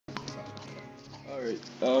Alright,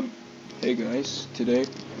 hey guys, today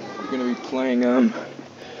we're gonna be playing,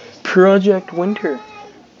 Project Winter.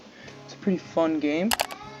 It's a pretty fun game.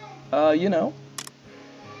 You know,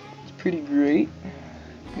 it's pretty great.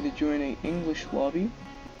 I'm gonna join a English lobby.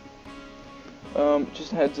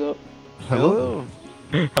 Just a heads up. Hello.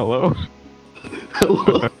 Hello.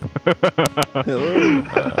 Hello.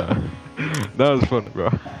 Hello. That was fun, bro.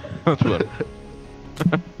 That was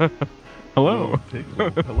fun. Hello.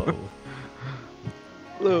 Hello.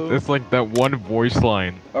 Hello. It's like that one voice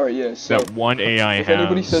line. Alright, yeah, so That one AI if has.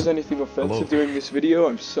 anybody says anything offensive during this video,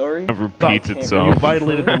 I'm sorry. It repeats Stop. You itself.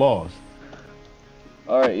 violated the laws.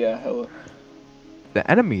 Alright, yeah, hello. The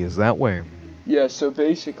enemy is that way. Yeah, so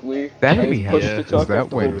basically, The I enemy pushed has- to is talk that off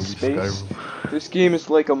the way. whole space. This game is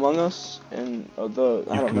like Among Us, and I You don't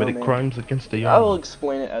know, committed man. crimes against the I'll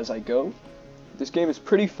explain it as I go. This game is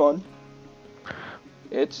pretty fun.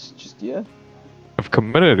 It's just, yeah. I've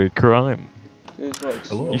committed a crime. It's like,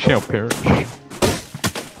 Hello. You shall perish.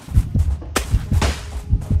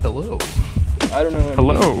 Hello. I don't know anything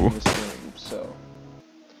Hello. in this game, so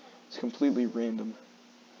it's completely random.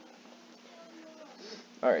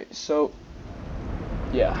 Alright, so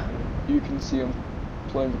yeah, you can see I'm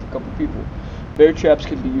playing with a couple people. Bear traps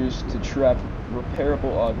can be used to trap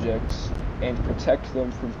repairable objects and protect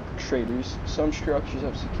them from traders. Some structures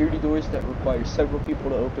have security doors that require several people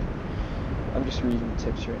to open. I'm just reading the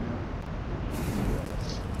tips right now.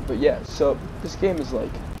 But yeah, so this game is like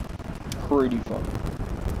pretty fun.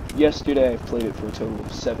 Yesterday I played it for a total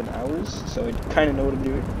of 7 hours, so I kind of know what I'm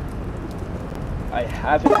doing. I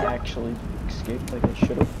haven't actually escaped like I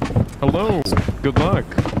should have. Hello. Good luck,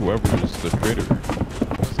 whoever is the traitor.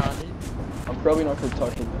 I'm probably not going to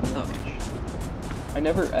talk to them that much. I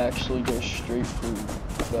never actually go straight through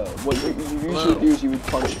the... What you usually do is you would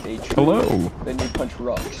punch a tree, Hello. then you punch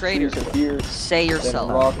rocks. Traitor. Trees are here, Say then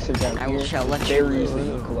yourself. rocks are down I here, shall let you berries live.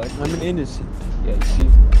 that you collect. I'm an innocent. Yeah, you see?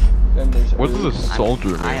 Then there's What does a herbs. soldier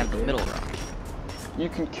mean? I have the middle rock. You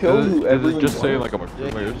can kill whoever Does you it just say want. like I'm a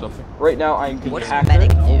criminal or something? Right now I'm the What does hacker.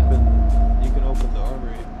 medic do? You can open the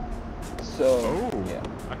armory. So, Oh. yeah.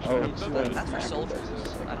 Actually, I haven't done that. That's for soldiers.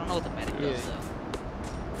 I don't know what the medic does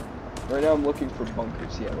though. Right now I'm looking for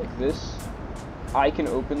bunkers, yeah, like this. I can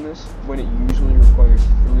open this when it usually requires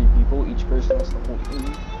 3 people. Each person has to hold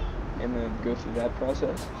E and then go through that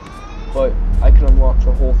process. But I can unlock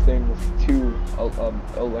the whole thing with 2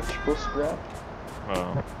 electrical scrap.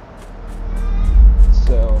 Oh.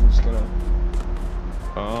 So I'm just gonna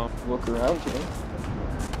Um. look around here.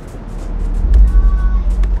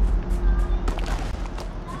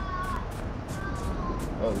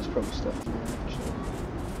 Oh, there's probably stuff here actually.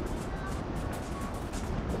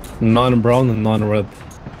 Nine brown and nine red.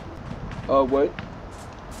 What?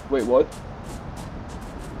 Wait, what?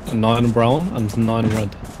 Nine brown and nine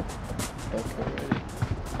red. Okay, ready.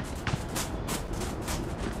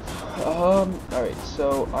 Alright,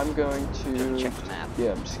 so I'm going to... Check the map.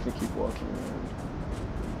 Yeah, I'm just gonna keep walking around.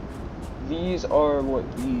 These are what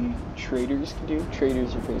the traders can do.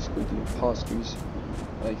 Traders are basically the imposters.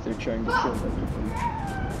 Like, they're trying to kill everybody.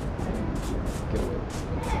 And get away.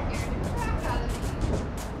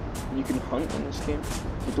 You can hunt in this game.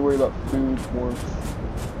 You have to worry about food,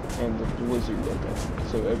 warmth, and the blizzard like that.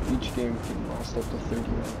 So each game can last up to 30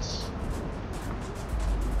 minutes.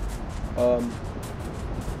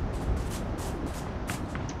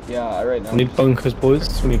 Yeah, right now. We need bunkers,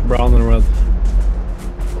 boys. We need brown and red.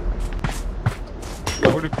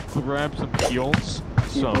 I'm gonna grab some heals.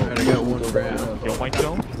 So, I got one brown. heal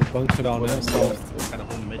myself. There's a bunker down there, so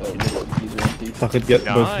These are empty. if I could get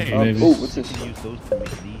both of them, maybe. Oh, what's this? Use those to make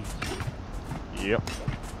these. Yep.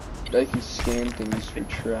 I can scan things for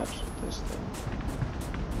traps with this thing.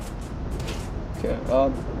 Okay,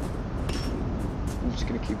 I'm just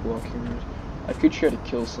gonna keep walking around. I could try to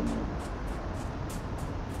kill someone,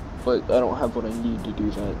 but I don't have what I need to do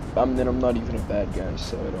that. Then I'm not even a bad guy,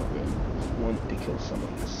 so I don't really want to kill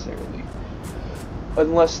someone necessarily.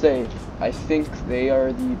 Unless I think they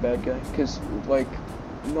are the bad guy, because, like,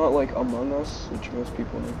 not like Among Us, which most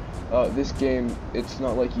people know. This game, it's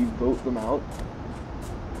not like you vote them out.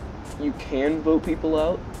 You can vote people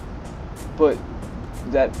out, but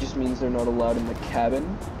that just means they're not allowed in the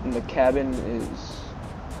cabin. And the cabin is,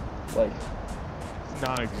 like,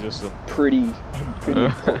 Non-existent. pretty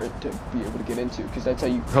important to be able to get into, because that's how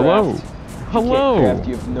you craft. Hello. You Hello. can't craft,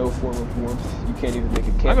 you have no form of warmth. You can't even make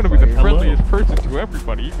a campfire. I'm gonna be the friendliest person to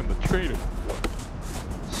everybody, even the traitor.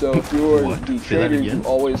 So if you're What? the Say that trader, you again?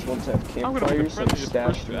 always want to have I'm gonna be the campfires and friendliest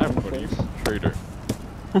stashed person to in everybody, things. even the traitor.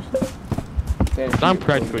 Then if I'm you get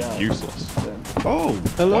practically killed out, useless. then- Oh,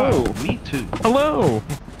 Hello. wow, me too. Hello.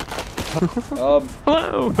 Hello.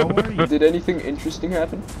 How are you? Did anything interesting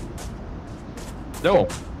happen? No.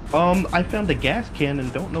 I found a gas can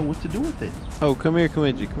and don't know what to do with it. Oh, come here,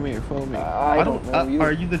 Komeji. Come here, follow me. I don't know. either.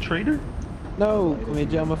 Are you the trader? No,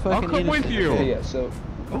 Komeji, I'm a fucking come with innocent. you. Okay, yeah. So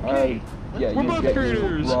Okay. yeah, We're you both get your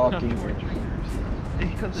traders. rock and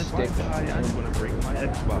Because if I Stick. die, I'm gonna break my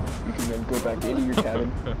Xbox. you can then go back into your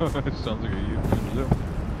cabin. Sounds like a you.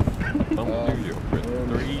 I'm gonna do you for 3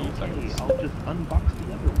 Okay, seconds. I'll just unbox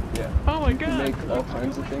the other one. Yeah. Oh my You can god. make all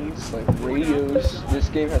kinds of things like radios. This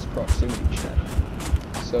game has proximity chat.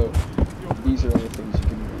 So these are all the things you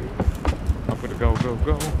can do. I'm gonna go.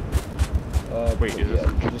 Wait, but is this-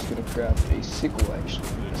 yeah, you're just gonna craft a sickle actually.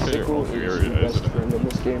 A sickle here is it your is. best friend in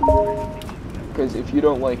this game. Because if you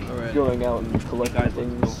don't like Alright. going out and collecting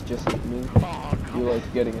things just like me, you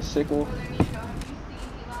like getting a sickle.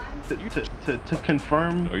 To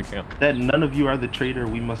confirm No, you can't. that none of you are the trader,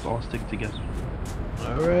 we must all stick together.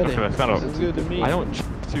 Alrighty. That's not a- Sounds good to me. I don't.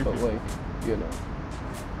 But like, you know,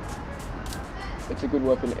 it's a good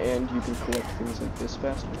weapon and you can collect things like this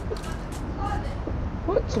faster.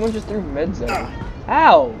 What? Someone just threw meds at me.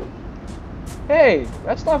 Ow! Hey,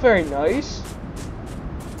 that's not very nice.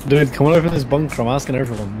 Dude, come on open this bunker. I'm asking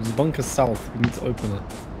everyone. This bunker's south. We need to open it.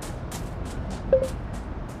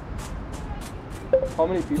 How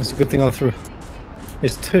many people? It's a good thing I threw.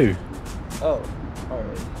 It's 2. Oh,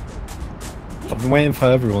 alright. I've been waiting for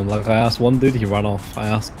everyone. Like, I asked one dude, he ran off. I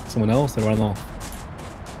asked someone else, they ran off.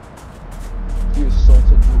 You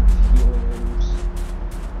assaulted with healing items.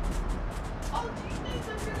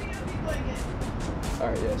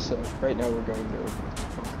 Alright, yeah, so right now we're going to open the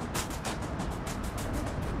bunker.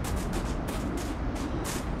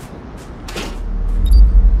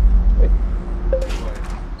 Wait.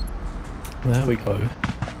 There we go.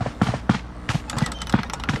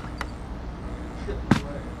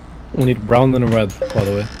 We need brown and a red, by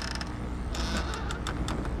the way.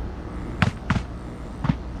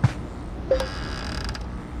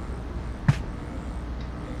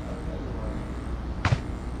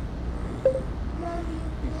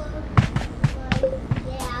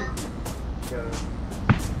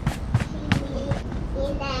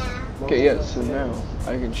 Okay, yeah, so now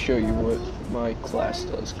I can show you what my class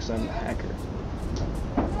does, because I'm a hacker.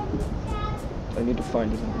 I need to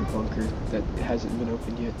find another bunker that hasn't been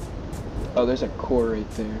opened yet. Oh, there's a core right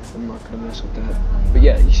there. I'm not gonna mess with that. But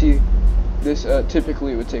yeah, you see, this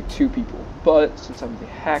typically it would take 2 people, but since I'm the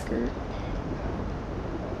hacker,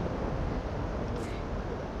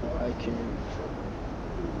 I can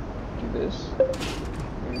do this,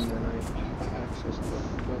 and then I access the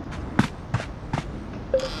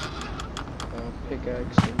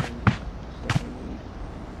pickaxe and then stuff I need.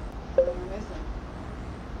 You're missing.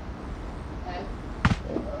 Okay.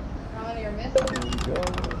 How many are missing? There we go.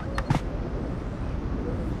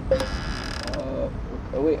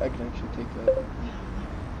 Oh wait, I can actually take that.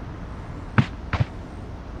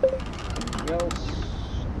 Anything else?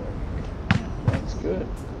 That's good.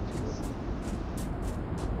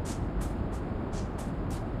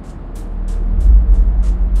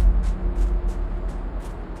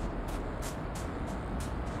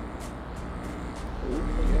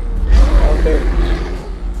 Out there.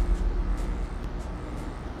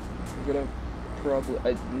 I'm gonna probably.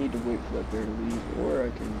 I need to wait for that bear to leave, or I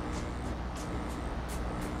can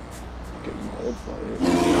get mauled by it.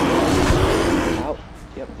 Ow.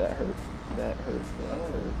 Yep, that hurt. That hurt. That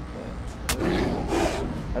hurt. That hurt.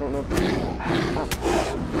 I don't know if it's. Ow.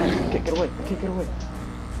 I can't get away. I can't get away.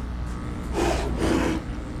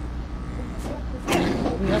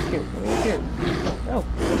 Let me up here. Let me up here. No.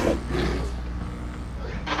 What's that?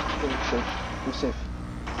 I'm safe. I'm safe.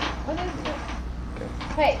 What is this? Okay.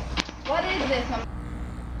 Hey, what is this?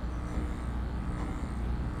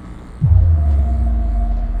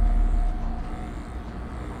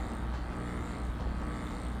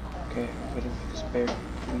 Okay, I'm waiting for this bear to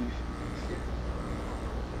leave.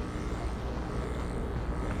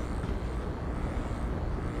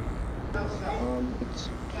 It's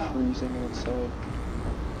freezing outside.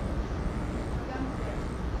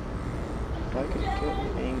 If I could get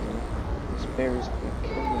an angle, this bear is gonna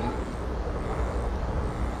kill me.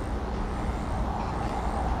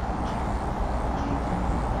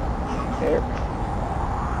 There.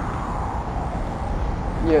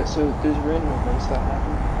 Yeah, so there's random events that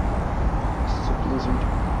happen. This is a blizzard.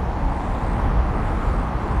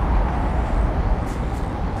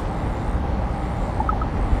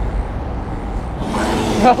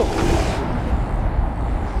 No!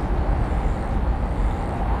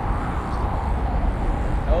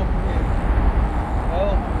 Help me.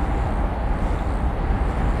 Help.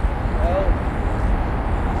 Help.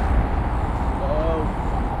 No.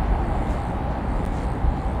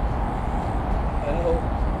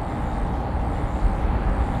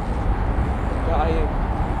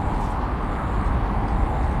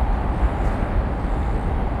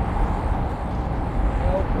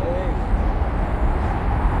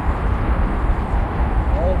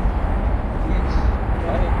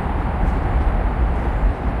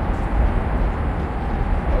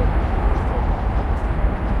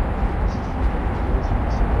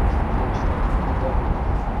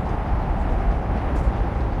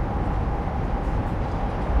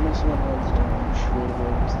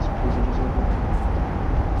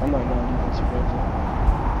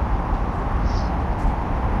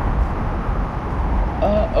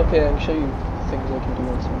 Okay, I can show you things I can do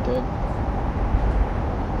once I'm dead.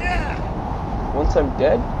 Once I'm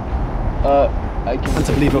dead, I can. And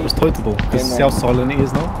to believe it was toteable, because see how silent it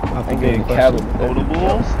is now? After I can being get a cabin.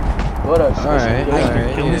 Potable? What up? Alright,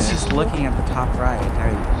 alright. I was just looking at the top right.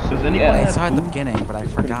 Does I anybody I have saw it at the food? beginning, but I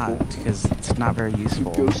forgot because it's not very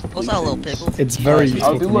useful. What's that little pickle? It's very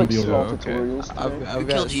I'll useful do for like me. small Okay. tutorials today. I've killed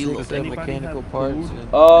got you? 6 Does anybody mechanical have parts food?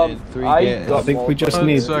 and 3 I gas. got I think we just multiple-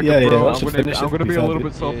 need. Second, Yeah, bro. that should finish I'm it. gonna be a little bit.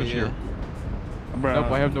 bit selfish Yeah, here. Bruh.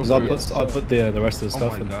 Nope, I have no Because food. I put the rest of the Oh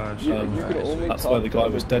stuff my in. gosh. Yeah, you can only That's talk why the guy to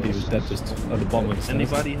was other dead. He was dead just at the bottom of the stairs.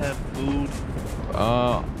 Anybody have food?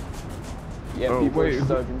 Yeah, Oh, people are wait,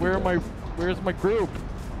 starving to death. where's my group?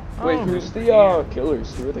 Wait, Oh, who's the here.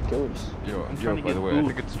 killers? Who are the killers? Yo, I'm yo, trying to by get the way, I food.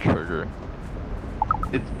 think it's Trigger.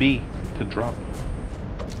 It's B to drop.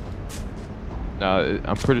 No,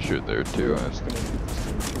 I'm pretty sure there too. I'm just gonna do this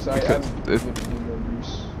because Because I'm if- literally no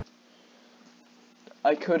use.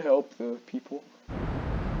 I could help the people. You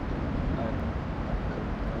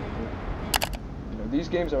know, these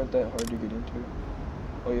games aren't that hard to get into.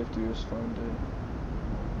 All you have to do is find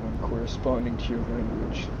one corresponding to your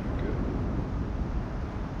language. Good.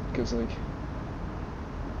 Because like.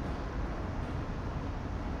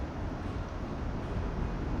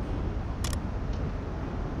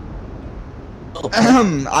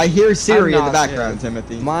 I hear Siri in the not background, good.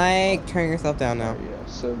 Timothy. Mike, turn yourself down now. Yeah,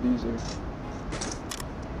 so these are.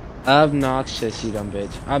 Obnoxious, you dumb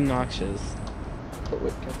bitch. Obnoxious. Oh,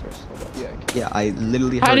 wait, can't press hold on. Yeah, I can. Yeah, I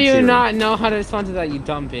literally heard How do you Siri. not know how to respond to that, you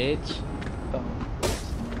dumb bitch?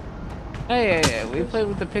 Hey, we played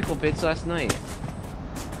with the pickle bitch last night.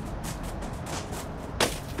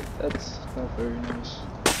 That's not very nice.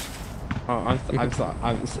 Oh,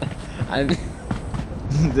 I'm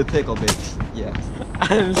The pickle bitch. Yes.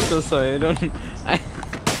 I'm so sorry.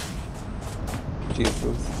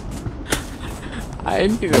 Jesus. I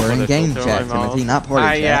need to We're put in a game filter chat, on my mouth. Timothy, not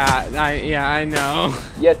party chat. Yeah, I know.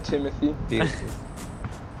 Yeah, Timothy. Yeah,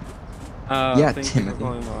 thank Timothy. you for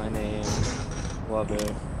calling my name. Love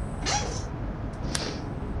it.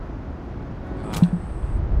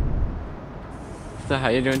 So how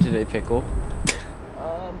you doing today, Pickle?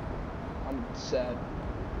 I'm sad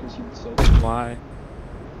because you insulted me. Why?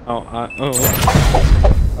 Oh, Alright,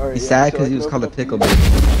 He's yeah, sad so because I he was can called a open up pickle the-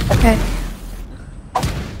 bitch. Okay.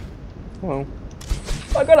 Well,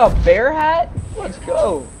 I got a bear hat? Let's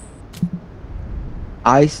go.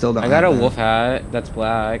 I still don't I got a have that. wolf hat that's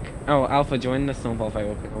black. Oh, Alpha, join the snowball fight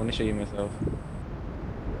real quick. I want to show you myself.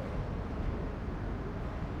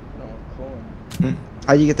 No, cool.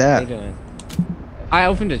 How'd you get How you that? doing? I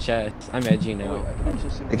opened a chest. I'm edgy Oh, now. wait, I can actually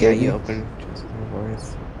see my- Okay, you open.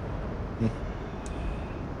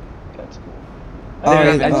 That's cool. Oh,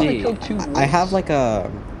 I've yeah, only edgy. killed 2 wolves. I have like a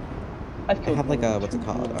I've killed have like more a than what's it 2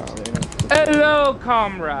 called? wolves, I don't- Hello,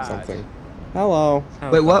 comrade. Something. Hello.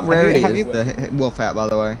 Wait, what rarity have is you- the wolf hat, by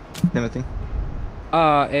the way, Timothy?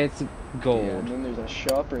 It's Yeah, gold. and then there's a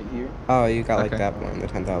shop right here. Oh, you got like Okay. that one, the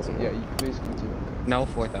 10,000 Yeah, one. you basically do. Okay. No,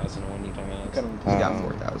 4,000 one you talking Kind about. of You got Um,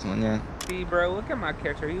 4,000, yeah. See, bro, look at my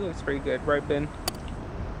character. He looks pretty good, right, Ben?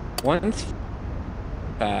 One's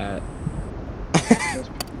fat. that's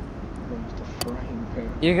almost a frying pan.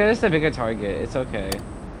 You guys a bigger target. It's okay.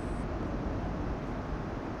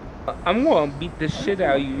 I'm gonna beat the shit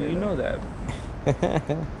out of you. You know that.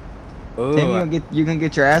 Ooh, Tim, you're gonna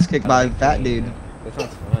get your ass kicked by a fat dude. That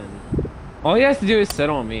sounds fun. All he has to do is sit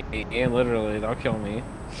on me, and literally, they'll kill me.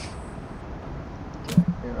 Yeah,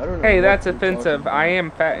 I don't know Hey, what that's you're talking offensive. about. I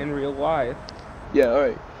am fat in real life. Yeah,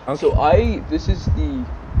 alright. Okay. So this is the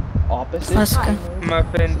opposite. I'm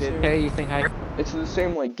offended. Hey, you think I? It's the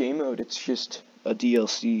same like game mode, it's just a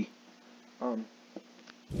DLC.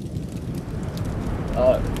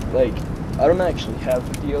 Like, I don't actually have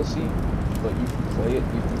the DLC, but you can play it,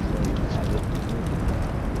 you can play it and have it.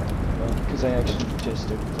 Because I actually just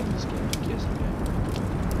started playing this game yesterday.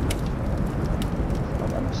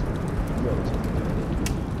 I'm relatively good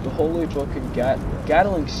at it. The Holy Book and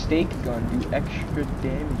Gatling Stake Gun do extra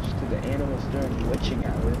damage to the animals during witching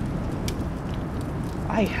hour.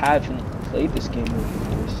 I haven't played this game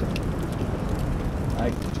before, so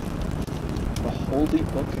the Holy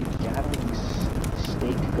Book and Gatling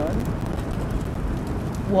Stake Gun?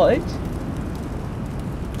 What?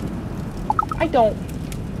 I don't.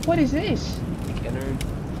 What is this?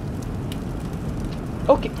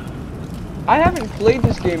 Okay. I haven't played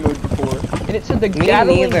this game mode before, and it said the Me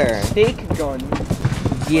Gatling neither. Stake Gun.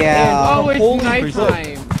 Yeah. And Oh, the it's Holy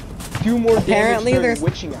nighttime. Book do more Apparently damage during there's-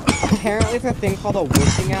 witching hour. Apparently, there's a thing called a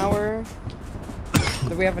witching hour.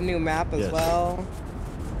 So we have a new map as Yes. well.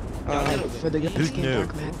 Who's new?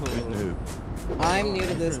 I'm new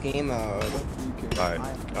to this game mode. You can Alright,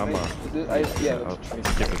 I'm Yeah, I'll let's trade.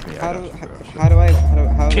 stick with me. How do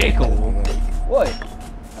I Pickle. What?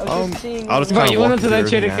 I was just seeing. I'll just Bro, kinda you went walk up to you that through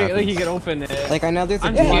trader everything cake like you that can open it. Like I know there's a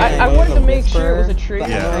I'm yeah, just- I wanted to make sure it was a trade. But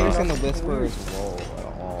Yeah. I don't understand the whisperer's role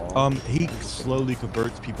at all. He slowly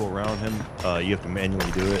converts people around him. You have to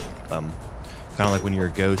manually do it. Kind of like when you're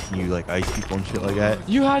a ghost and you like ice people and shit like that.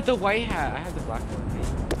 You had the white hat. I had the black one.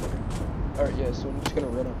 Alright, yeah, so I'm just gonna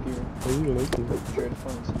run up here. Try to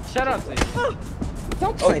find some Shut up, Zay.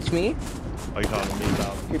 Don't touch me. Are you talking to me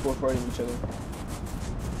about? people are fighting each other.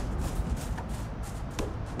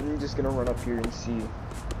 I'm just gonna run up here and see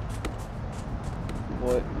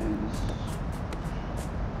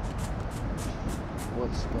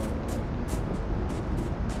what's going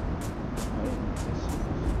on.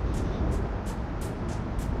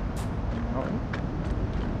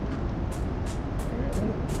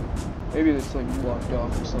 Maybe it's like blocked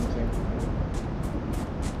off or something.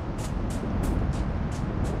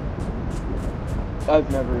 I've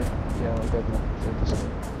never played this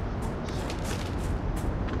game.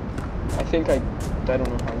 I think I don't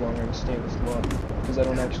know how long I'm gonna stay in this lobby because I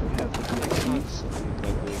don't actually have the DLCs. So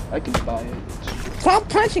I can buy it. Stop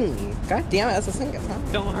punching me! God damn it, that's a single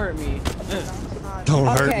time. Don't hurt me. Don't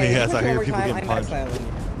hurt me Okay, as I hear one people more time, getting I'm punched. exhaling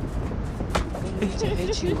you. I meant to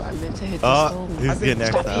hit you. I meant to hit the stone. Who's getting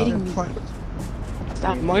Stop hitting exiled? me.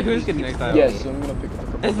 Stop. Who's getting exiled? Yes, so I'm gonna pick up a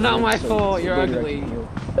couple. It's not my so fault, you're later I ugly. can heal.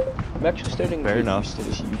 I'm actually starting Fair to get enough. used to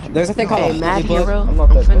this YouTube. There's a thing called Hey, a Mad holy book. Hero. I'm not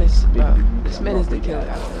I'm that finished, big. bro. This I'm man not is the big killer.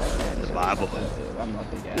 ass. Bible. I'm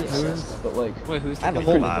not big ass. But like, Wait, who's I have a the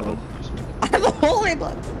holy Bible. I have a holy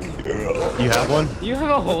book. You have one? You have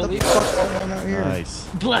a holy. Nice.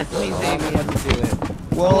 Bless me, You Zay. have to do it.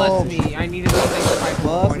 Bless me. I needed to say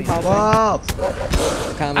Love and help.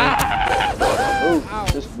 Coming. oh,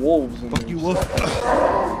 there's wolves in Fuck there. you, wolf.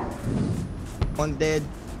 One dead.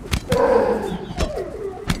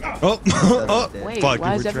 Oh, Wait, fuck,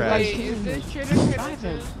 why you is were everybody trash. killing me? Revive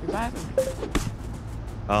him. Revive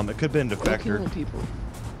him. It could have been Go defector. killing people.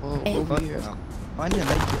 Over Fuck here. no. I need to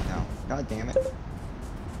make it now. God damn it.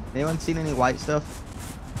 Anyone seen any white stuff?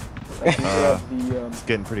 I think we have the It's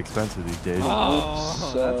getting pretty expensive these days.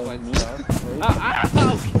 Oh, that's white meat, stuff.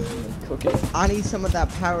 right? Cook it. I need some of that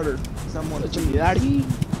powder. Someone. What you got?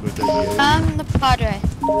 With the, I'm the padre.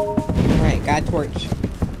 Alright, got torch.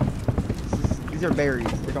 These are berries.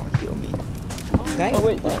 They're gonna kill me. Guys, Oh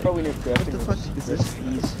wait, there's probably no crafting. What the fuck is this?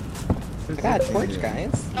 I got a torch,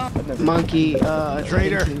 guys. I've never. Monkey,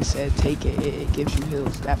 Traitor. King said take it. It gives you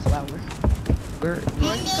heals. That flower. Where?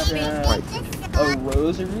 Right. A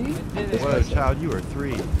rosary Whoa, child, you are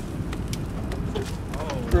 3.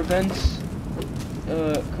 prevents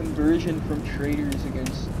conversion from traders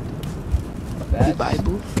against The bats.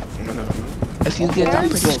 Bible. If you get that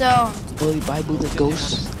pretty Stone. Holy Bible, the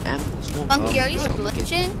ghosts, animals won't. Monkey, are you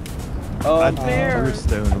glitching?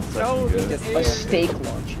 Stone and such good. A steak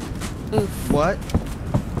launcher. What?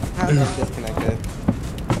 How is that disconnected?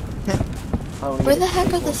 Where the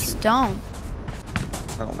heck are the stone?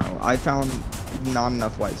 I don't know. I found not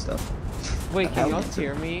enough white stuff. Wait, can y'all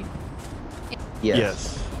hear me?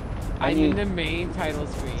 Yes. I need the main title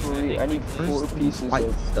screen. I need 4 pieces White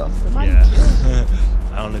of. stuff. Yeah.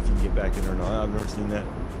 I don't know if you can get back in or not. I've never seen that.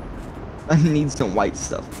 I need some white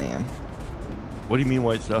stuff, man. What do you mean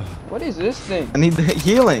white stuff? What is this thing? I need the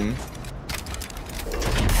healing.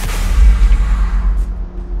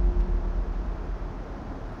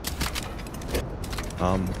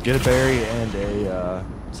 Get a berry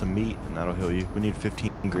and some meat, and that'll heal you. We need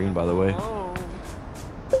 15 green, by the way. Oh.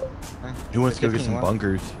 Who wants to go get 15 some what?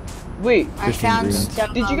 bunkers? Wait, I 15 found green. stone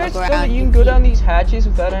did you on guys the know that ground. you can go down these hatches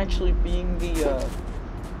without actually being the?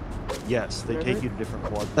 Yes, they take you to different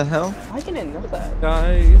quads. What the hell? I didn't know that.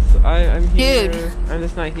 Guys, I'm here. Dude. I'm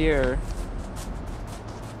just not here.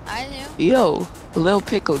 I knew. Yo, Lil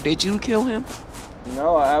Pickle, did you kill him?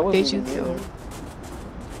 No, I wasn't. Did you even kill there. him?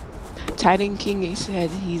 Titan King, he said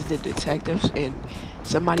he's the detective and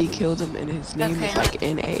somebody killed him and his name is Okay. like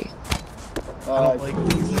N.A.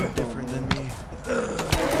 things that are different than me.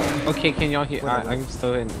 Okay, can y'all hear? I'm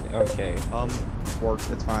still in. Okay. Works.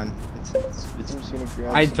 It's fine. It's I'm just gonna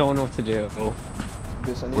grab I some- don't know what to do.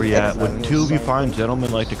 this. I need Where you to at? get Would some 2 of you sign. fine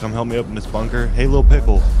gentlemen like to come help me up in this bunker? Hey, Lil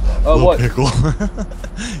Pickle. Lil What? Pickle.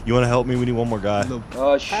 You want to help me? We need one more guy. Sure.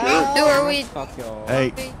 Who are we? Fuck y'all.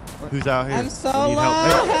 Hey, who's out here? I'm so We need help.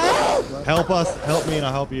 low. Hey, help us. Help me and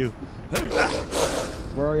I'll help you.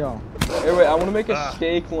 Where are y'all? Hey, wait, I want to make a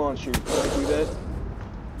steak launcher. Can I do that?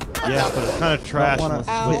 Yeah, but it's kind of trash wanna unless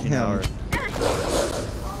it's hit witching him. hour.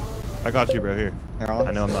 I got you, bro. Here. Here, I'll-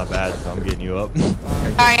 I know I'm not bad, so I'm getting you up. Sorry,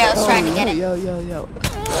 I was trying to get it. Yo.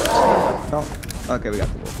 Oh. Okay, we got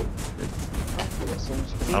the wolf.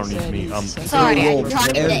 customs. I don't need meat. Sorry, I'm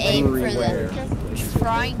trying to aim for everywhere. them. Just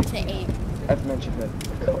trying to aim. I've mentioned that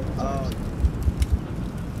a couple times.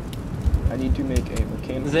 I need to make a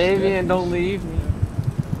mechanical. Xavier, don't leave me.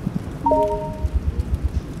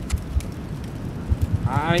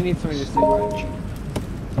 I need somebody to stay by me.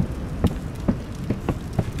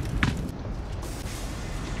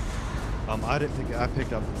 I didn't think I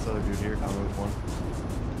picked up this other dude here. I was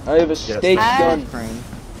one. I have a steak gun.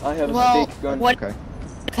 I have a steak gun. What?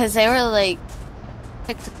 Because they were like.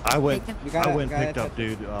 I went You gotta- and gotta picked up touch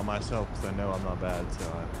dude myself because I know I'm not bad,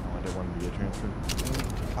 so I didn't want to get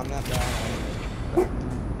transferred. I'm not bad.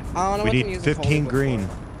 I don't know We what to need use this 15 holder green.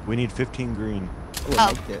 We need 15 green.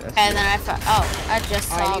 Oh, and then I thought, oh, I just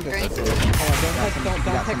before. saw I need green. this. Hold on,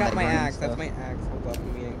 don't pick up my burning axe. That's stuff. my axe. Hold up,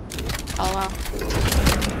 I'm meeting. Oh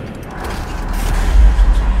wow.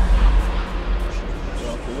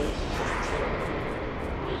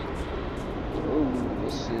 Oh,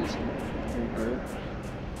 this is very good.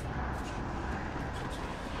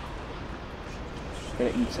 Gonna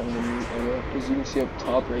eat some of the meat. As you can see up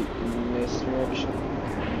top, right in this direction,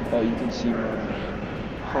 you can see my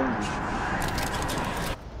hungry.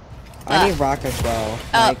 I need rock as well.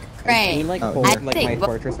 Oh, Can great. you like Oh, hold I like think my what-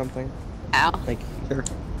 torch or something? Ow. Like, Sure.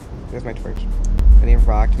 there's my torch. I need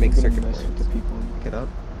rock to make I'm gonna circuit mess boards. with the people. Get up.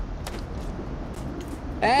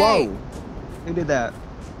 Hey! Whoa! Who did that?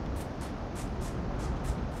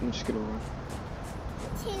 I'm just gonna run.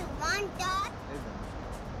 Okay, I'm running now.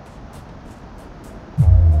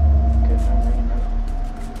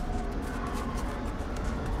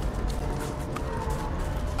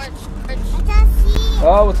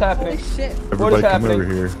 Oh, what's happening? Holy shit. What is Everybody come happening? over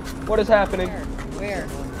here. What is happening? Where?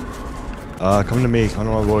 Come to me. Come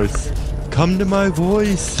to my voice. Come to my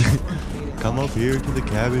voice. Come up here to the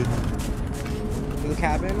cabin. In the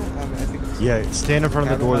cabin? I think it's Yeah, stand in front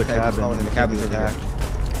of the door of the Okay, cabin. follow and me. The the cabin's cabin's over here.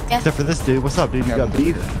 attacked. Yeah. Except for this dude. What's up, dude? You got Cabin's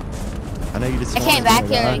beef? over I know you just. I came swung back at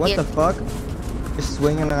me, here guy. to What get. the fuck? Just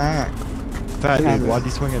swinging an axe. Fat dude, Cabin. why'd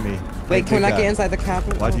you swing at me? Wait, can we Big not guy. get inside the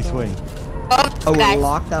cabin? Why'd you Hold on. swing? Oh, Oh, we're guys,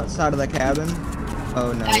 locked outside of the cabin?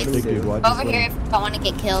 Oh no, Guys. what do we Big dude, do? why'd you over swing? here if you don't want to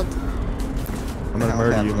get killed. I'm gonna Hell,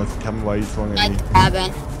 murder cabin. you unless you tell me why you swung at Like me. the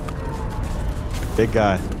cabin. Big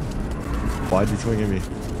guy. Why'd you swing at me?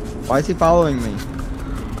 Why is he following me?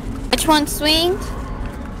 Which one swinged?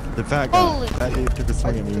 The fat guy. Holy- That dude took a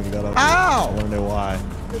swing at me when he got up. Ow! I wanna know why.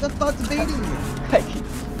 Who the fuck's beating me?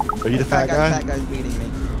 Are you the fat guy? Fat guy's beating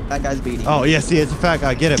me. Fat guy's beating me. Oh, yeah, see, it's a fat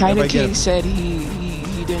guy. Get him. Titan Everybody get King him. said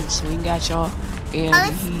he didn't swing at y'all,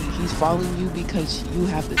 and he's following you because you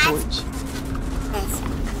have the torch.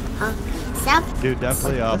 Dude,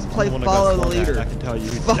 definitely, Let's play the one that follow got the swung at. leader. I can tell you,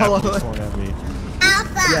 he's Follow definitely it. swung at me.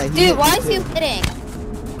 Yeah, he Dude, hit why me is you too. hitting?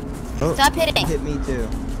 Oh. Stop He hitting. hit me too.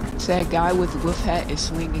 Said guy with wolf hat is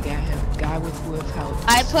swinging at him. Guy with wolf hat.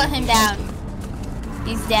 I put him down.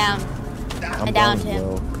 He's down. I'm I downed down, him.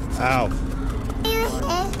 bro. Ow.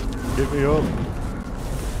 Get me up.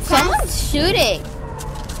 Someone's shooting.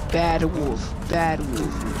 Bad wolf. Bad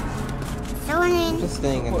wolf. I'm just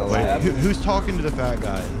staying in the Wait, lab. who's talking to the fat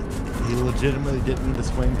guy? He legitimately didn't mean to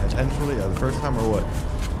swing intentionally the first time or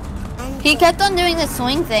what? He kept on doing the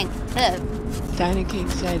swing thing. Titan King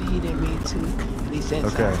said he didn't mean to, and he said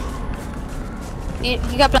Okay.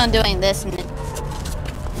 He kept on doing this and then.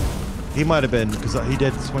 He might have been, because he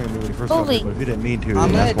did swing at me when he first got Holy- me, but if he didn't mean to,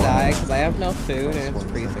 I'm then gonna that's why. die because I have no food and it's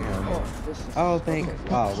freezing out. Oh, thank.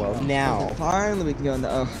 Oh, well, now. Finally we can go in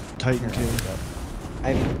the. Oh. Titan King.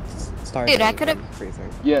 I'm starving. Dude, I could've- and freezing.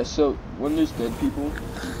 Yeah, so when there's dead people, you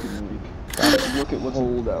can like look at what's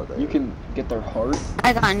Hold out there. You can get their heart.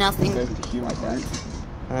 I got nothing. There's the human heart.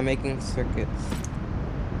 I'm making circuits.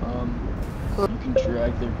 You can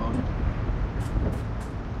drag their body.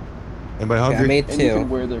 Anybody Okay, I hungry? made And you can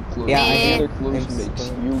two. wear their clothes. Yeah, I Wearing did. their clothes I'm makes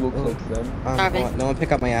still- you look like them. Starving. No one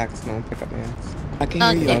pick up my axe. No one pick up my axe. I can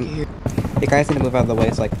hear you. I Okay. can hear. You guys need to move out of the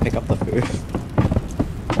way so I can pick up the food.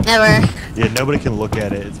 Never. Yeah, nobody can look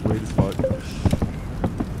at it. It's weird as fuck.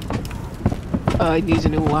 He needs a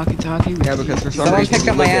new walkie-talkie. Yeah, because for some Someone reason picked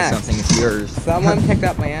you up my look at axe. something, it's yours. Someone picked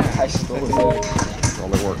up my I axe. stole it. That's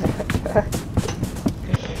all it works.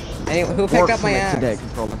 Anyway, who picked up my Today, axe?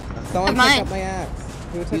 controller. Someone Mine. picked up my axe.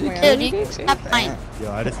 Who took my Dude, axe? you can stop mine.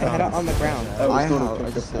 Yo, I just I had found it on the ground. I was I going have- to I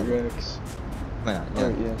pick just up have- the axe. Why not? Oh,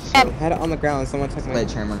 Yeah. yes. I had it on the ground. Someone took my.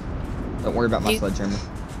 Sledgehammer. Don't worry about my You- sledgehammer.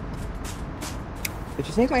 Did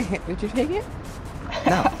you take my? Did you take it?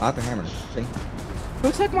 No, I have a hammer. See?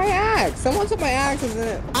 Who took my axe? Someone took my axe, isn't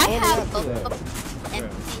it? I Someone have else did it. both. And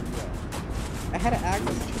I had an axe on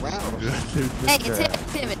the ground. hey,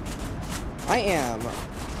 it's him. I am.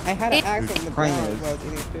 I had an It- axe on the Crane ground is. while I was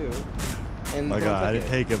eating food. And My don't God, I take didn't it.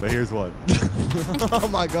 take it, but here's one. Oh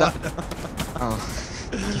my God. Oh.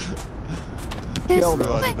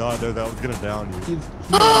 Bro, I did not know that was gonna down you.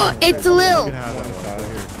 Oh, it's You Lil. can have that one. Right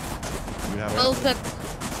here. You can have Lil that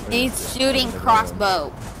took. He's shooting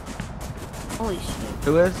crossbow. Holy shit.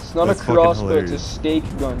 Who is? It's not That's a fucking crossbow, it's a hilarious.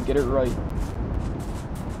 stake gun. Get it right.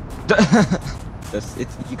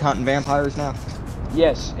 You counting vampires now?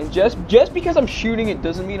 Yes, and just because I'm shooting it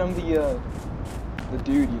doesn't mean I'm the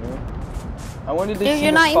dude, you know. I wanted to Dude, see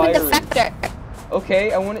you're the not even the firing. factor.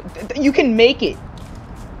 Okay, I want it. You can make it.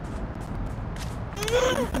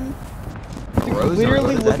 Dude, Rose,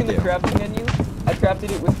 literally what does look that in the do? crafting menu. I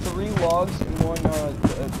crafted it with 3 logs and 1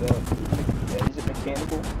 is it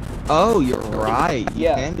mechanical? Oh, you're right. You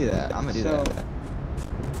Yeah. can do that. I'm gonna do So- that.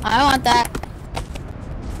 I want that.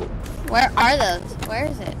 Where are those? Where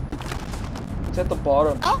is it? It's at the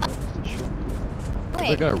bottom. Oh. They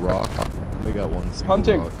Wait. got a rock. They got one single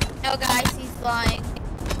Hunting. rock. No, guys, he's flying.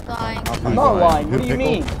 Flying. I'm not lying. What do you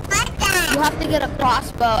mean? You have to get a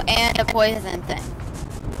crossbow and a poison thing.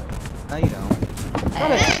 No, you don't. It's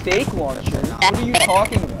not a stake launcher. What are you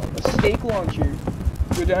talking about? A stake launcher.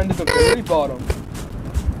 Go down to the very bottom.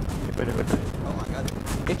 Oh my God.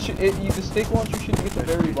 The stake launcher should be at the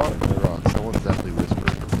very bottom. The rock. Someone's definitely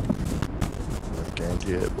whispering. I can't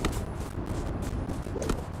get.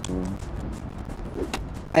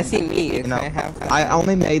 I see me. You It's know, gonna have. I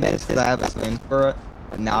only made this because I have a spin for it.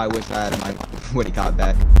 But now I wish I had my Woody caught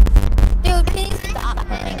back. Dude, please stop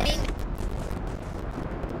hitting me.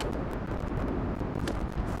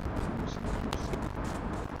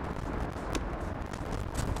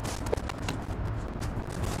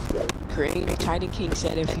 Creator Titan King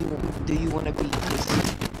said, "If you do, you want to be his,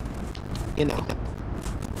 you know."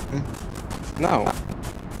 No.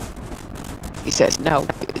 He says no.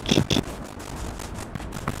 Bitch.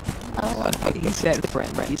 Oh, he said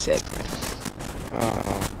friend. He said friend.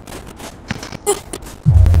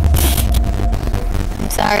 I'm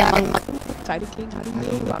sorry, I'm Titan King, how do you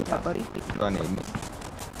feel about that, buddy? Running.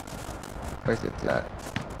 Where's it at?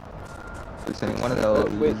 Just any one of those.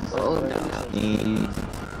 Wait, Oh no. Need.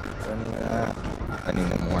 I need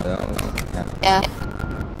one more though. Yeah.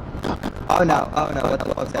 Oh no! Oh no!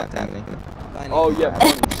 What's that happening? Oh yeah,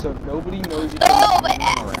 funny. So nobody knows each Oh, other. my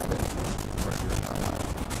ass.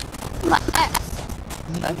 My ass.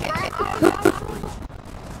 Okay.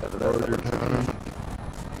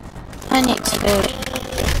 I need food.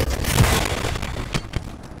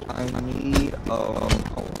 I need a lot.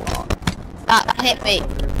 Stop, hit me.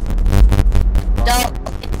 Don't.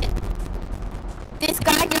 This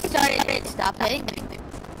guy just started. Stop hitting me.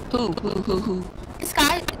 Who? This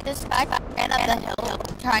guy ran up the hill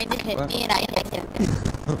trying to hit me and I hit him.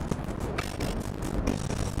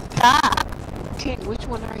 Stop. King, which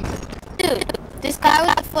one are you? Dude, this guy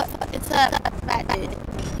with the foot, it's a fat dude.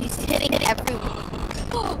 He's hitting everyone.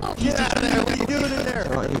 Get out of there! What are you doing in there?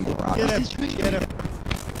 Don't even rock. Get him!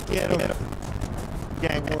 Get him!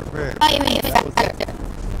 Gang warfare. Oh, you mean factor.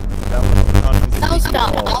 No, Oh.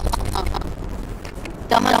 stop.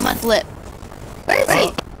 Dumb flip. Where is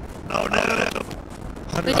he? No.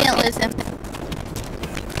 We didn't lose him.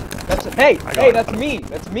 Hey, that's me.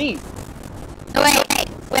 That's me. Wait,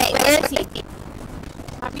 where is he?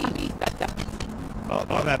 I mean, Oh,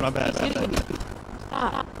 my bad.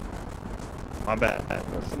 stop. My bad.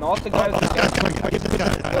 It's not the guy Oh, that's this guy's coming. Get this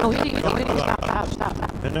guy. No, he didn't. Stop.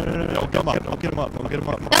 No. Don't get him up.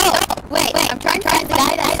 No, wait, I'm trying to find the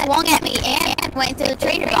guy that swung at me and went into the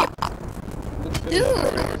trader box. Dude.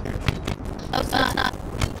 Oh, it's not.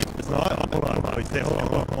 It's not. Hold on. Stay. Hold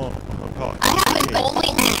on. Talk. I have an only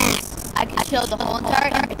axe. I can kill the whole entire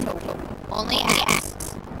inventory. Only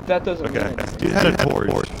axe. That doesn't mean Okay. anything. Dude had a torch.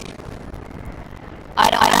 I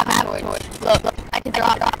don't have a torch. Look, I can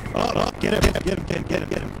drop. Oh, get him. Get him. Get him.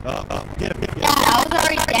 Yeah, I was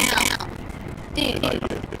already down. Dude.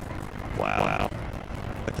 Wow.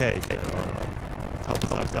 Okay. Help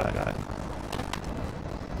us out, guy.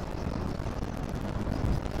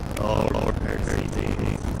 Oh, Lord, very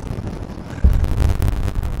easy.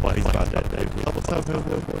 Well, he's about that, dude. Help us out, help.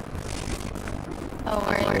 Don't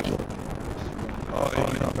worry. Oh,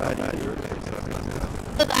 you're not bad. You're okay.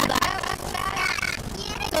 Look,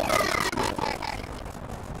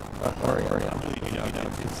 Hurry.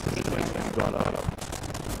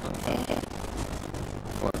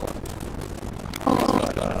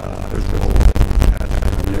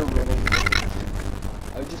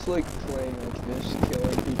 I just like playing like this,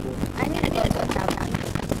 killing people. I need to go to the house.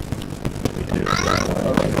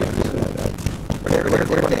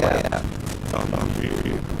 Where they at?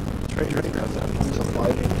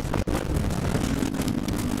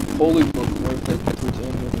 Holy book, worth it,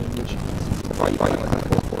 which Why you fighting with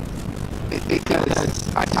full force? Because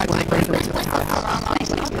I just want to bring him to the house.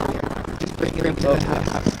 Just bring him to the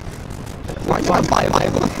house. Why you want to buy him?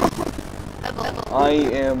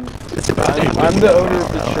 I'm the owner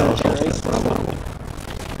of the church, right?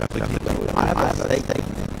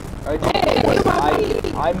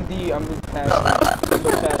 I'm the pastor. I'm the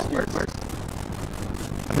pastor.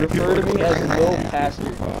 Refer to me as Lil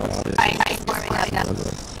Pastor.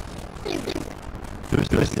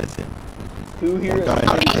 Who here is I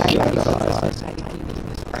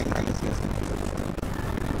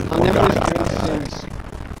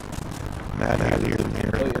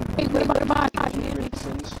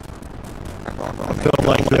feel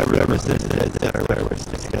like whoever says that, whoever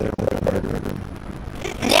sticks together with a murderer.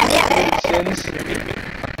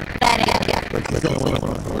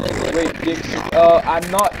 Wait, Dixie. I'm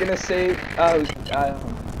not gonna say.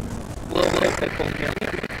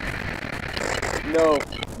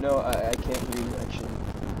 No, I can't hear you actually.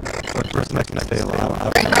 What person I can stay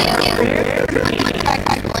alive?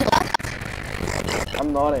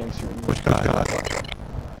 I'm not answering. Which guy?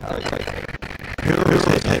 Whoever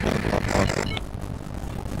said that, I'm awesome.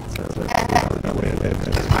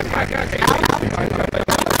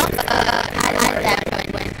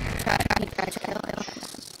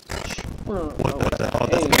 What the hell?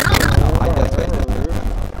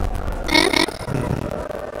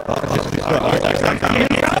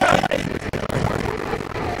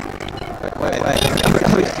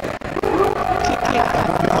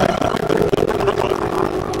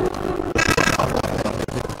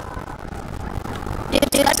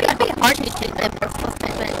 Dude, that'd be hard to shoot them for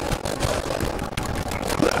fulfillment.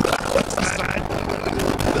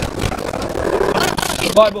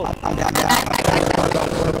 The Bible!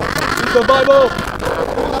 Use the Bible!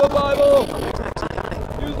 Use the Bible!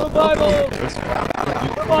 Use the Bible!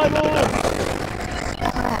 Use the Bible!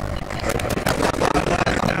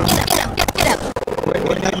 Get up.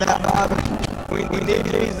 We need that Bible. We need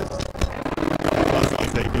Jesus.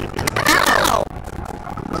 Ow!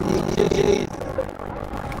 We need Jesus.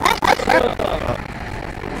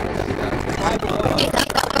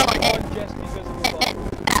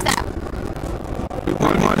 We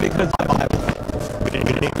want one because of the Bible. We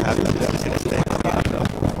didn't have to do that.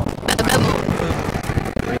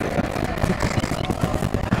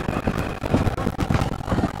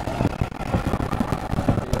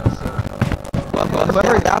 Well,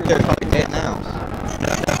 whoever's out there is probably dead now.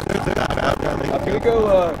 I'm gonna go,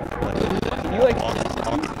 can you, like,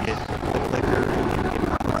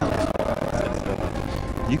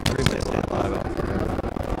 you can really stay alive out there.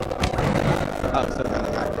 Oh, so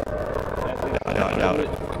I doubt it.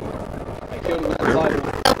 I killed him with the Bible.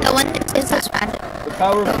 No one is such bad. The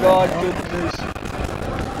power of God, goodness.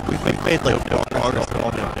 We've made like progress on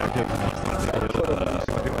all the objectives.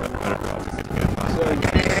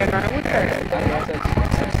 And I would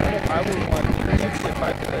I would want to if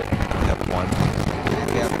I could.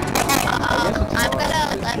 I'm gonna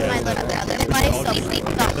let my little brother play so we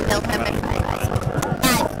don't kill him if I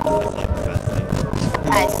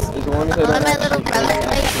Guys, As long as I let don't my little actually brother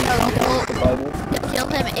play so the Bible. we'll kill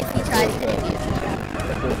him if he tries to hit you.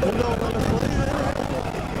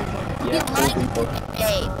 He's lying to me.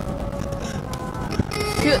 Hey.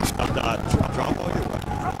 Drop all your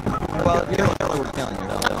weapons. well, you don't know what we're killing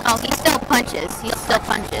yourself. Oh, he still punches. He still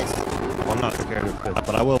punches. Well, I'm not scared of it,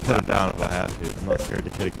 but I will put him down if I have to. I'm not scared to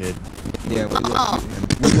hit a kid. Yeah, we will. Oh.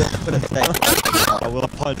 We will put a stake. I will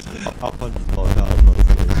punch. I'll punch his small child. I'm not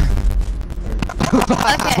scared.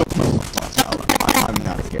 Okay. I'm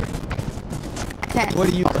not scared. Okay. What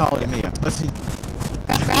are you calling me? A pussy?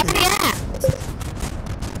 Grab the axe.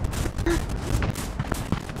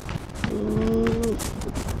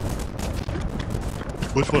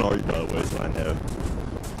 Which one are you, by the way, so I know?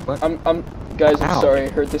 Guys, I'm Ow. sorry, I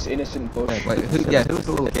heard this innocent bush. Wait, who's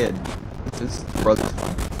the little kid? This is brother's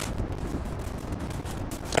one.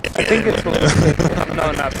 I think it's the little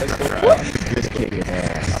no, not the What? This kid is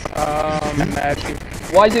ass. Matthew.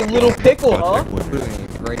 Why is it Little Pickle, huh?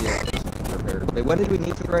 Radio station repaired. Wait, what did we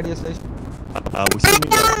need for the radio station? We still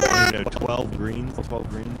need 12 greens. 12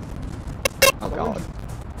 greens. Oh god.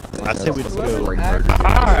 I say we just go.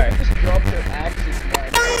 Alright. Just drop their axes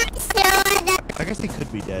back. I guess he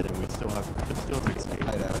could be dead, and we still have to escape.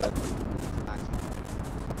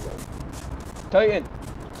 Titan!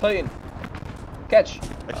 Titan! Catch!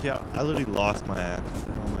 Actually, I literally lost my axe.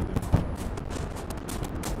 What am I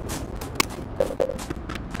doing?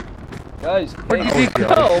 Guys, Where hey, did he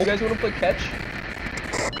go? you guys want to play catch?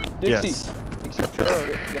 Dixie. Yes. Dixie, left to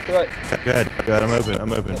right. Go ahead,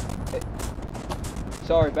 I'm open.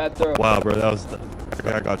 Sorry, bad throw. Wow, bro, that was...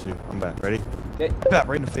 Okay, I got you. I'm back. Ready? Bat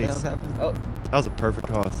right in the face. Oh. That was a perfect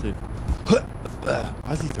toss, too.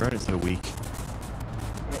 Why is he throwing it so weak?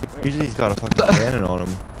 Usually he's got a fucking cannon on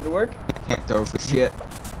him. Did it work? Can't throw for shit.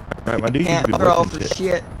 Right, my dude Can't used to be throw whipping for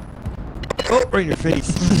shit. Oh, right in your face.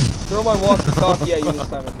 Throw my walkie-talkie at you this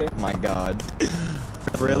time, okay? Oh my god.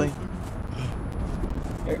 Really?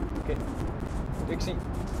 Here, okay. Dixie,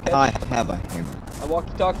 catch. I have a hammer. A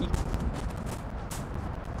walkie-talkie.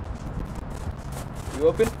 You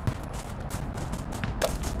open?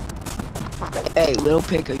 Hey, little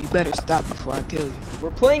picker, you better stop before I kill you. We're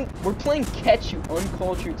playing catch, you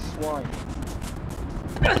uncultured swine.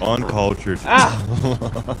 Uncultured. Ah!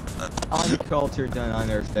 Uncultured done on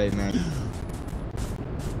Earth Day, man.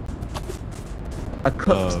 A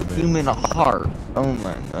cooked human heart. Oh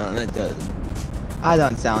my god, that doesn't. I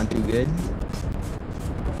don't sound too good.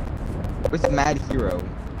 What's Mad Hero?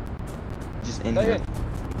 Just in here.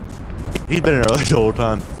 He's been in there the whole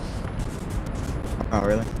time. Oh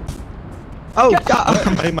really? Oh god!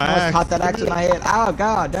 Hey, my I almost axe. caught that axe in my head. Oh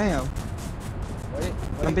god, damn.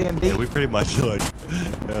 I'm being beat. Yeah, we pretty much like.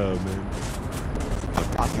 Oh man.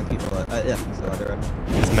 Asking people. Yeah, so they're.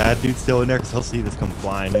 Is Mad Dude still in there? Cause he'll see this come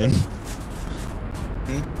flying in.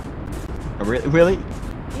 Oh, really?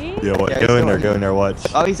 Yeah, what? Yeah, Go in he's there. Go in there. Watch.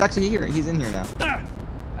 Oh, he's actually here. He's in here now.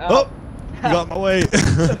 Oh! You got in my way.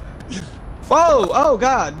 Whoa! Oh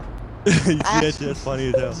god! You see that shit? That's funny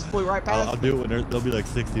as hell. Flew right past. I'll do it when there'll be like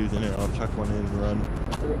 6 dudes in there. I'll chuck one in and run.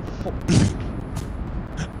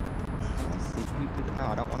 No,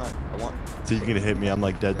 I don't wanna. I want. So you're gonna hit me? I'm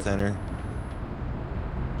like dead center.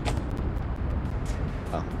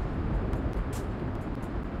 Oh.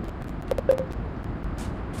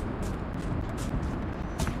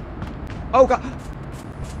 Oh god!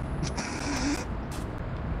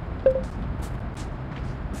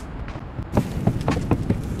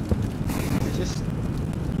 It's just.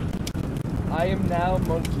 I am now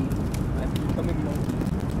monkey. I'm becoming monkey.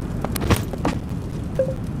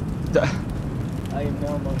 I am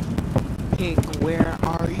now monkey. Pink, where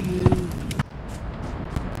are you?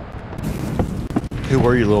 Who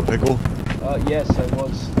were you, little pickle? Yes, I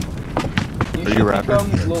was. You Are should you a rapper?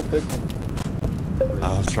 become Little Pickle.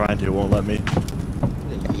 I was trying to. It won't let me.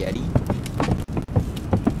 The Yeti.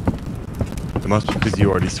 It must be because you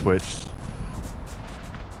already switched.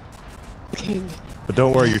 King. But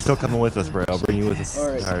don't worry, you're still coming with us, bro. I'll bring you with us the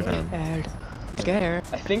Alright. entire time. Scared.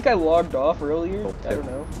 I think I logged off earlier. I don't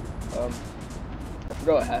know. I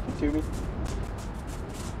forgot what happened to me.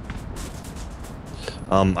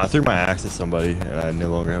 I threw my axe at somebody, and I no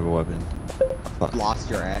longer have a weapon. Lost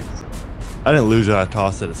your axe. I didn't lose it. I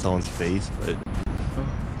tossed it at someone's face, but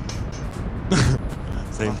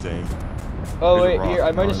same thing. Oh There's a wait, rock here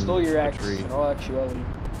I might have on stole your a axe. tree. In all actuality.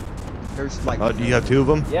 There's like. Oh, do you have 2 of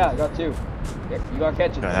them? Yeah, I got 2. Here, you gotta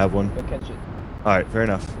catch it. Can I have one? Go catch it. All right, fair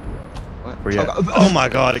enough. What? Where you at? Oh my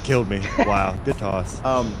god, it killed me. Wow, good toss.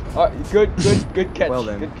 Alright, good catch. Well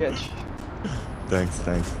then. Good catch. Thanks.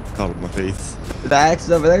 Caught it with my face. The axe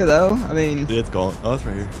is over there though. I mean. It's gone. Oh, it's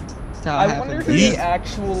right here. That's how it I happens. wonder who the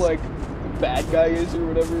actual like bad guy is or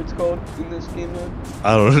whatever it's called in this game now.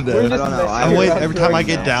 I don't know. We're just I don't know. I'm messing waiting. around Every time I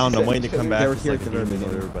throwing get down, I'm axes waiting to at come each back. They were It's here like at a the very demon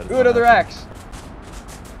beginning. over, but it's other. Ooh, not another happening.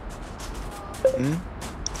 axe.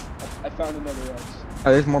 Hmm? I found another axe.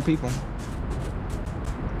 Oh, there's more people.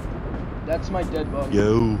 That's my dead bug.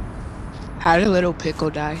 Yo, How did little pickle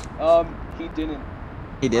die? He didn't.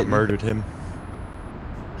 He I did. murdered him.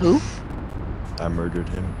 Who? I murdered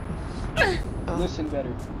him. Listen better.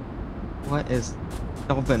 What is?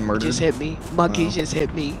 Dolphin murdered. Just hit me. Monkey Wow. just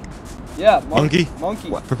hit me. Yeah, Monkey? Monkey.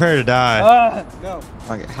 What? Prepare to die. No.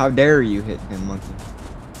 Okay, how dare you hit him, monkey?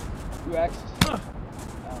 2 axes.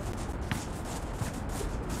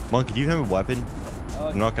 Monkey, do you have a weapon?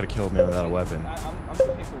 I'm not gonna kill a man without a weapon. I'm the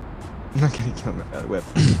pickle. I'm not gonna kill him with a whip.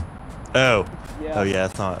 Oh. Yeah. Oh yeah,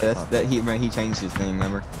 it's not. That's it's that he changed his name.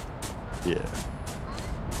 Remember? not- Yeah.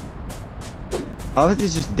 Oh, it's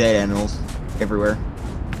just dead animals everywhere.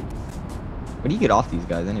 What do you get off these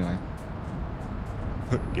guys anyway?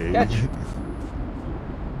 Gay. Catch.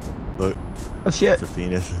 Look. Oh shit! It's a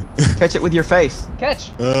penis. Catch it with your face.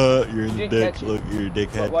 Catch. You're in You the didn't dick. catch it. Look, you're a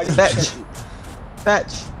dickhead. Why did you Fetch. catch it?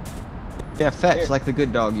 Fetch. Yeah, fetch Here. like the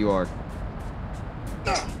good dog you are.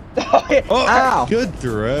 Oh, Ow! good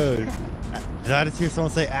throw. Did I just hear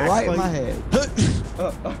someone say axe? Right in like- my head. Give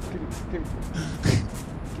me.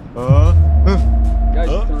 Guys,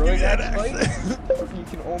 Oh, throwing give me that axe axe. fight? You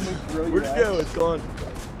can only throw your Where'd it go? axe. It's gone.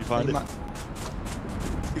 You find it? My-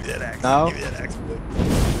 Give me that axe. No. Give me that axe.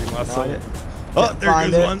 Bring my soul. it. Oh, Can't there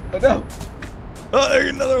find goes it. one. Oh no! Oh, there's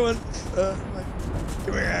another one.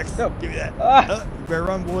 Give me your axe. No. Give me that. Ah. You better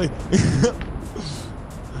run, boy.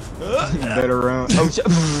 Better run. Oh,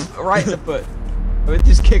 right in the foot. We're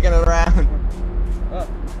just kicking it around.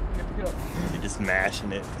 You're just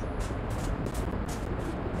mashing it.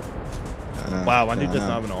 Wow, my dude doesn't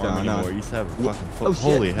have an arm anymore. He used to have a fucking foot. Oh,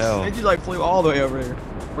 Holy shit. hell. It just like flew all the way over here.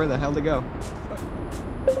 Where the hell did it go?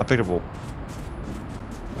 I picked up a...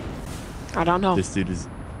 I don't know. This dude is...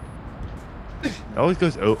 It always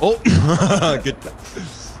goes... Oh! Oh! Good.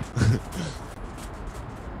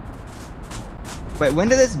 Wait, when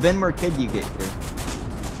did this Benmer kid you get here?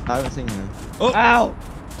 I haven't seen him. Oh! Ow!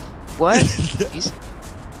 What?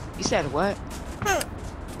 You said what?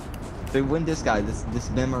 Dude, when this guy, this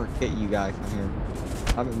Benmer kid you guy come here?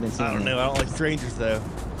 I haven't been seeing I don't him. know. I don't like strangers though.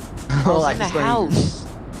 I was Like in the strangers. house.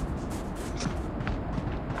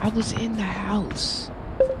 I was in the house.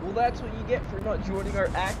 Well, that's what you get for not joining our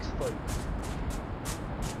axe fight.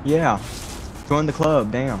 Yeah. Join the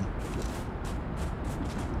club, damn.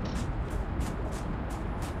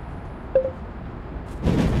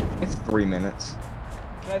 It's 3 minutes.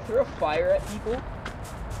 Can I throw fire at people?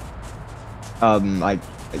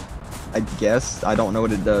 I guess. I don't know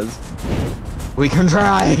what it does. We can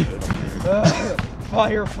try!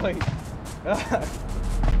 Firefight.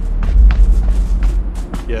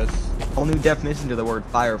 Yes. Whole new definition to the word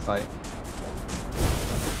firefight.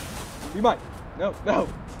 You might. No, no.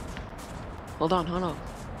 Hold on, hold on.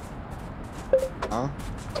 Huh?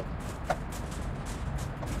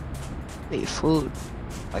 Need food.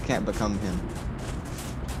 I can't become him.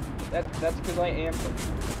 That's because I am him.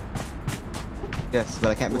 Yes, but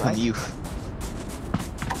I can't become you.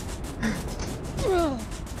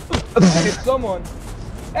 I hit someone.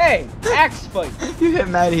 Hey, axe fight. You hit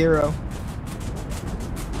Mad Hero.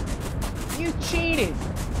 You cheated.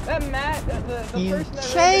 That the You person that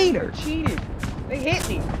cheater. cheated. They hit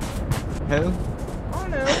me. Who? Oh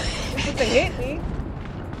no. But they hit me.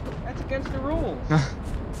 That's against the rules.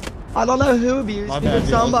 I don't know who abused me, but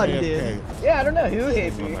somebody did. Yeah, I don't know who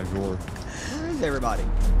hit me. Where is everybody?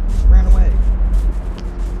 Ran away.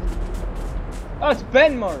 Oh, it's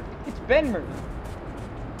Benmark. It's Benmark.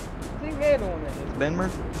 I think they're the one that hit me. Benmer?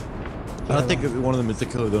 I think one of them is the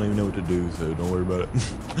killer. Don't even know what to do, so don't worry about it.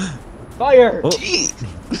 Fire! Oh.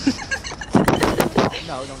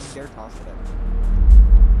 No, don't dare toss it at me.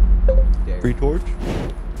 Don't dare. Free torch?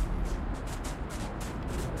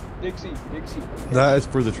 Dixie, Dixie. That is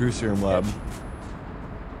for the True Serum Lab.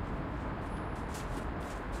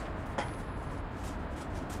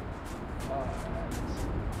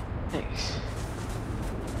 Thanks.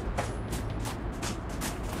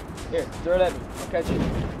 Here, throw it at me. I'll catch it.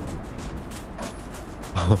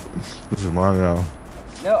 This is mine now.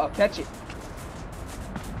 No, I'll catch it.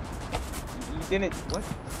 You didn't. What?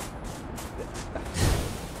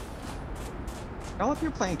 Y'all up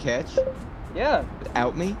here playing catch? Yeah.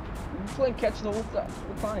 Without me? We've been playing catch the whole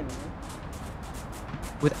time. Man.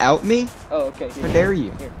 Without me? Oh, okay. Here. How dare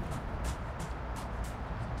you? Here.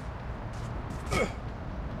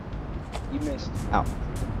 You missed. Ow.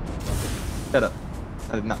 Shut up.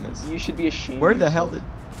 I did not miss. You should be ashamed. Where the hell did...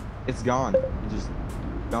 It's gone. It's just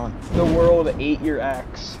gone. The world ate your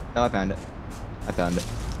axe. No, I found it. I found it.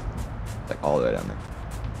 It's like all the way down there.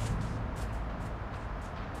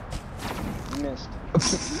 You missed.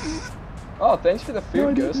 Oh, thanks for the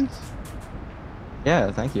food, Ghosts.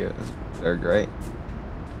 Yeah, thank you. They're great.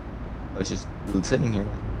 I was just sitting here.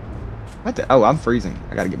 What the? Oh, I'm freezing.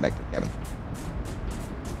 I gotta get back to the cabin.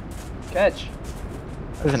 Catch.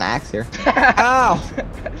 There's an axe here. Ow!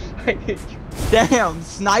 I hit you. Damn,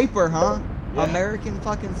 sniper, huh? Yeah. American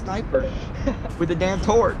fucking sniper. With a damn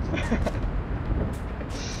torch.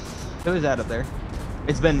 Who is that up there?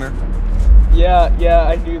 It's Benmer. Yeah,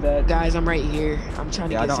 I knew that. Guys, I'm right here. I'm trying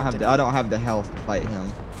to Yeah, get I don't have the health to fight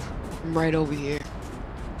him. I'm right over here.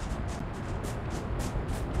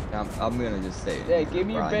 I'm gonna just stay. Yeah, give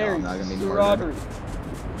me your right now, berries. I'm not gonna be It's a murdered. robbery.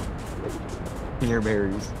 Your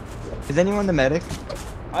berries. Is anyone the medic?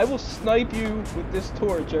 I will snipe you with this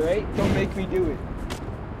torch, alright? Don't make me do it.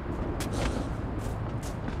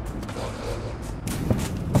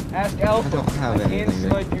 Ask Alpha. I don't have I can anything.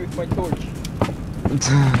 snipe you with my torch.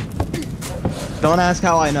 Don't ask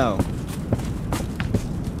how I know.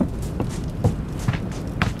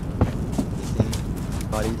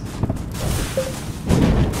 Buddies.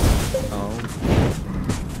 Oh.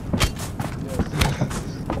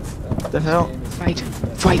 What the hell?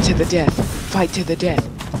 Fight to the death. Fight to the death.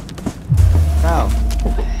 How?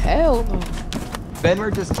 Hell no.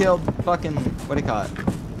 Benmer just killed fucking, what do you call it?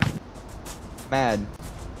 Mad.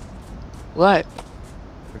 What?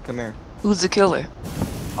 Come here. Who's the killer?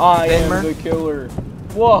 I Benmer? am the killer.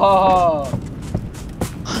 Whoa!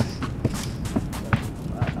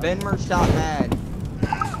 Benmer shot Mad.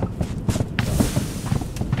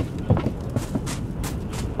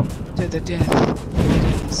 to the death.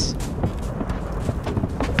 Please.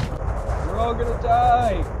 We're all gonna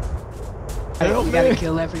die. Hey, we gotta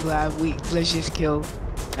kill every live week. Let's just kill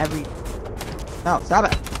every. No,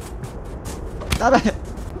 stop it. Stop it.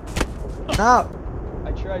 No.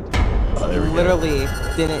 I tried to. Oh, there we go. Literally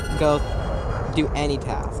didn't go do any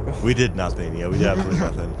task. We did nothing. Yeah, we did absolutely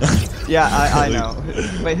nothing. Yeah, I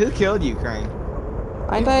know. Wait, who killed you, Crane?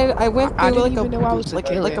 I died. I went I through didn't even know I was like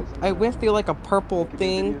a a I went through like a purple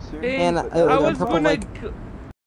thing, and I was purple gonna. like